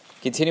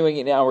Continuing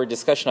in our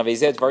discussion of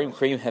Ezed Varim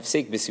Kriyim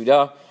Hefsek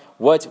B'Suda,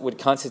 what would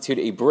constitute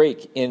a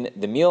break in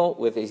the meal,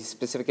 with a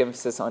specific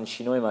emphasis on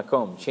Shinoi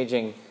Makom,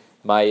 changing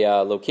my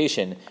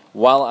location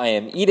while I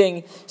am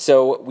eating.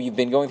 So we've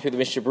been going through the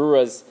Mishnah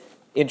Berurah's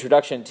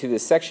introduction to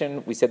this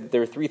section. We said that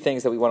there are three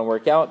things that we want to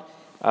work out.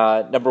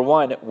 Number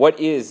one, what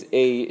is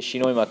a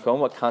Shinoi Makom?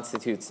 What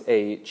constitutes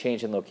a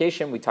change in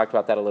location? We talked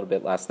about that a little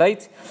bit last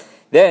night.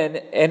 Then,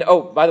 and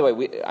by the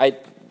way, I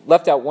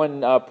left out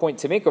one point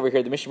to make over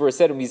here. The Mishnah Berurah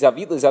said,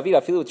 "Mizavit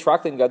lezavit afilu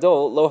traklin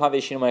gadol lo have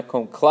shinoi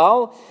makom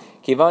klal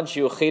kivan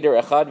shu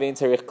cheder echad vein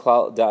tzarich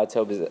klal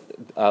da'ato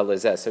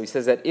lezeh." So he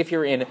says that if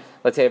you're in,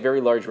 let's say, a very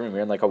large room,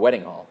 you're in like a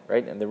wedding hall,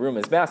 right, and the room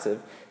is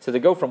massive, so to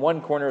go from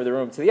one corner of the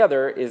room to the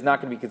other is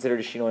not going to be considered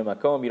a shinoi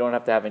makom. You don't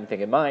have to have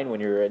anything in mind when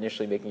you're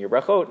initially making your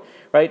brachot,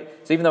 right?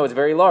 So even though it's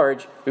very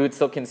large, we would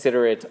still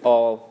consider it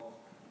all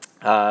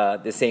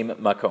the same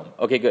makom.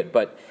 Okay, good.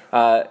 But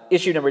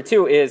issue number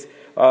two is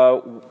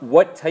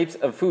what types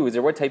of foods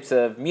or what types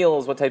of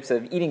meals, what types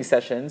of eating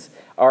sessions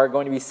are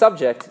going to be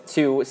subject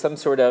to some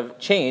sort of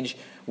change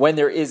when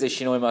there is a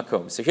shinoi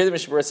makom. So here the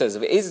Mishnah Berurah says,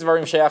 "Ve'ezed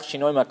varim shayach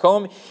shinoi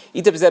makom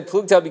ita b'zeh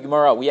plugta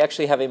b'gemara." We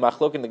actually have a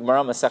machlok in the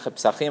Gemara Masachet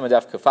Pesachim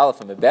Adaf Kafal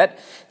from a bet.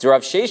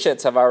 Rav Sheshet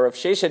Tzavar. Rav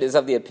Sheshet is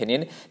of the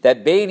opinion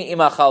that bein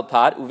imachal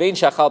pat uvein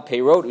shachal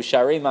peirot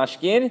usharei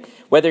mashkin,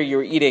 whether you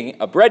were eating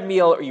a bread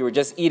meal or you were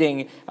just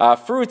eating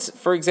fruits,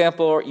 for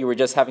example, or you were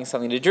just having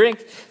something to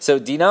drink. So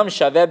dinam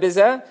shaveh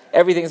b'zeh,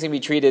 everything's going to be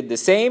treated the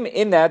same.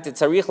 In that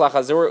tzarich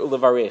lachazor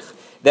ulevarich,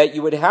 that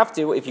you would have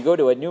to, if you go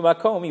to a new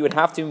makom, you would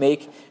have to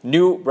make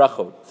new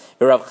brachot.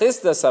 Rav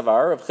Chisda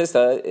Savar, Rav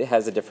Chisda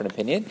has a different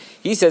opinion.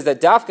 He says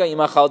that dafka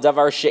imachal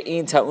davar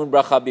she'in ta'un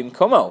bracha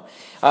bimkomo.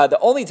 The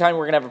only time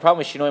we're going to have a problem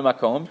with shinoi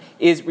makom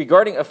is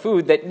regarding a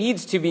food that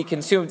needs to be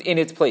consumed in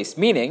its place.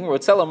 Meaning,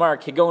 Rotzel Amar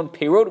kegon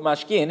peirot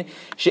mashkin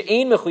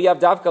she'in mechuyav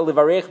dafka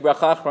levarech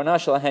bracha achrona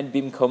shelahen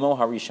bimkomo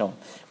harishon.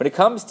 When it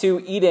comes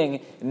to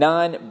eating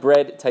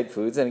non-bread type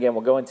foods, and again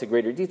we'll go into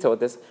greater detail with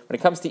this, when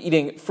it comes to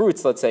eating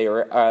fruits, let's say,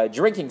 or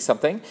drinking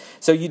something,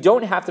 so you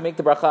don't have to make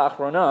the bracha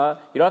achrona,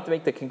 you don't have to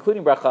make the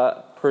concluding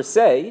bracha per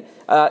se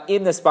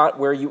in the spot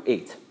where you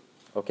ate.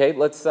 Okay,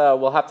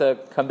 we'll have to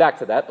come back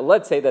to that, but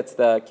let's say that's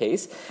the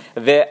case.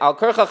 Ve'al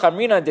karcha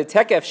chamrina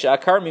detekef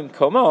she'akar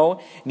mimkomo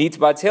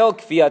nitbatel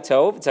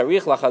kviyato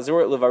tzarich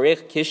lachazur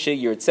levarech kishe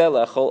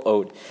yirtzeh lechol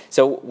od.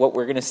 So what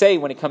we're going to say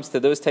when it comes to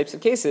those types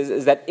of cases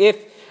is that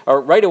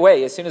right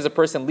away, as soon as a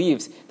person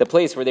leaves the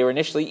place where they were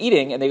initially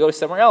eating and they go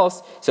somewhere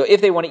else, so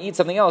if they want to eat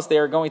something else, they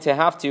are going to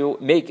have to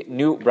make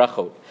new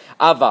brachot.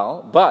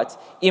 Aval, but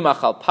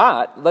imachal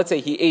pat, let's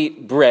say he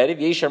ate bread, if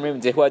yeshamrim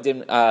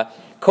dehuadim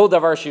kol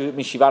davar shu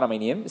mishivat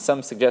aminim.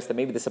 Some suggest that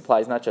maybe this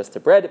applies not just to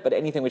bread, but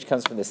anything which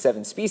comes from the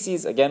 7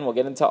 species. Again, we'll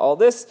get into all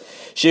this.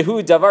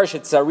 Shehu davar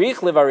shetzarich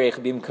levarech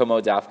bimkomo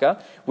dafka,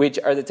 which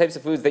are the types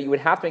of foods that you would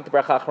have to make the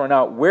bracha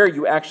achrona where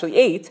you actually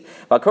ate.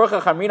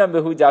 V'korcha chamrina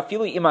behu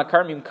dafilu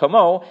imakar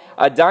mimkomo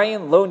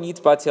adayin lo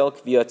nitbatel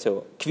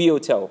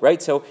kviyoto.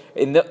 Right. So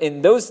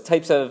in those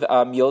types of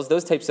meals,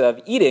 those types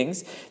of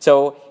eatings,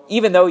 so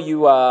even though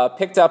you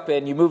picked up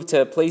and you moved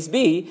to place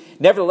B,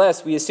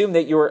 nevertheless, we assume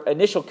that your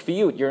initial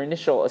kviyut, your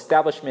initial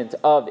establishment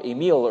of a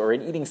meal or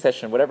an eating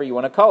session, whatever you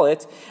want to call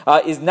it,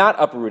 is not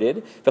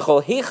uprooted. And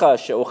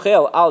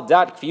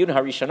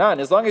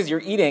as long as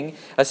you're eating,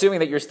 assuming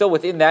that you're still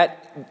within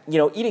that,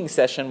 eating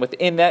session,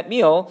 within that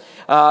meal,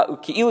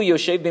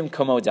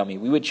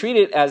 we would treat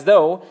it as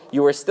though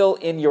you were still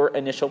in your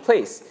initial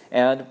place,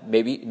 and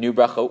maybe new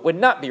brachot would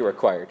not be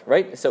required,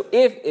 right? So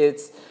if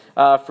it's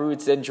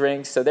fruits and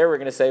drinks, so there we're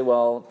going to say,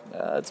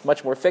 it's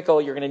much more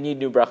fickle, you're going to need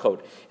new brachot.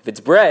 If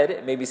it's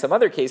bread, maybe some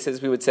other cases,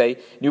 we would say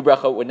new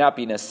brachot would not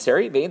be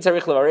necessary. You would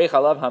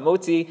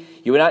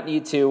not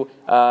need to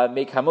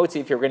make hamotzi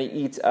if you're going to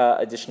eat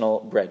additional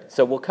bread.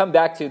 So we'll come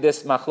back to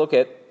this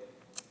machloket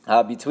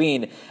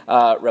between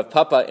Rav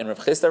Papa and Rav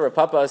Chisda. Rav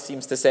Papa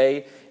seems to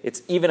say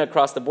it's even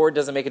across the board,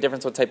 doesn't make a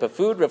difference what type of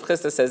food. Rav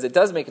Chisda says it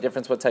does make a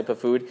difference what type of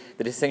food.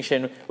 The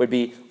distinction would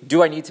be,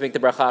 do I need to make the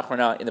bracha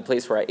achrona in the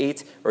place where I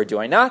ate, or do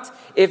I not?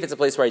 If it's a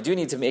place where I do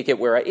need to make it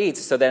where I ate,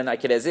 so then I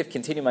could as if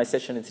continue my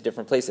session into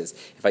different places.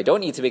 If I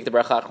don't need to make the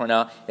bracha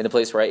achrona in the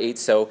place where I ate,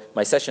 so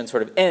my session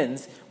sort of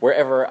ends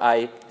wherever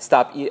I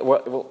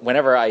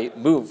whenever I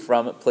move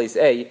from place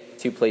A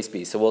to place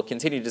B. So we'll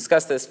continue to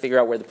discuss this, figure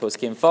out where the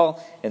poskim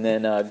fall, and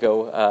then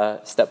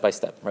go step by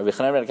step.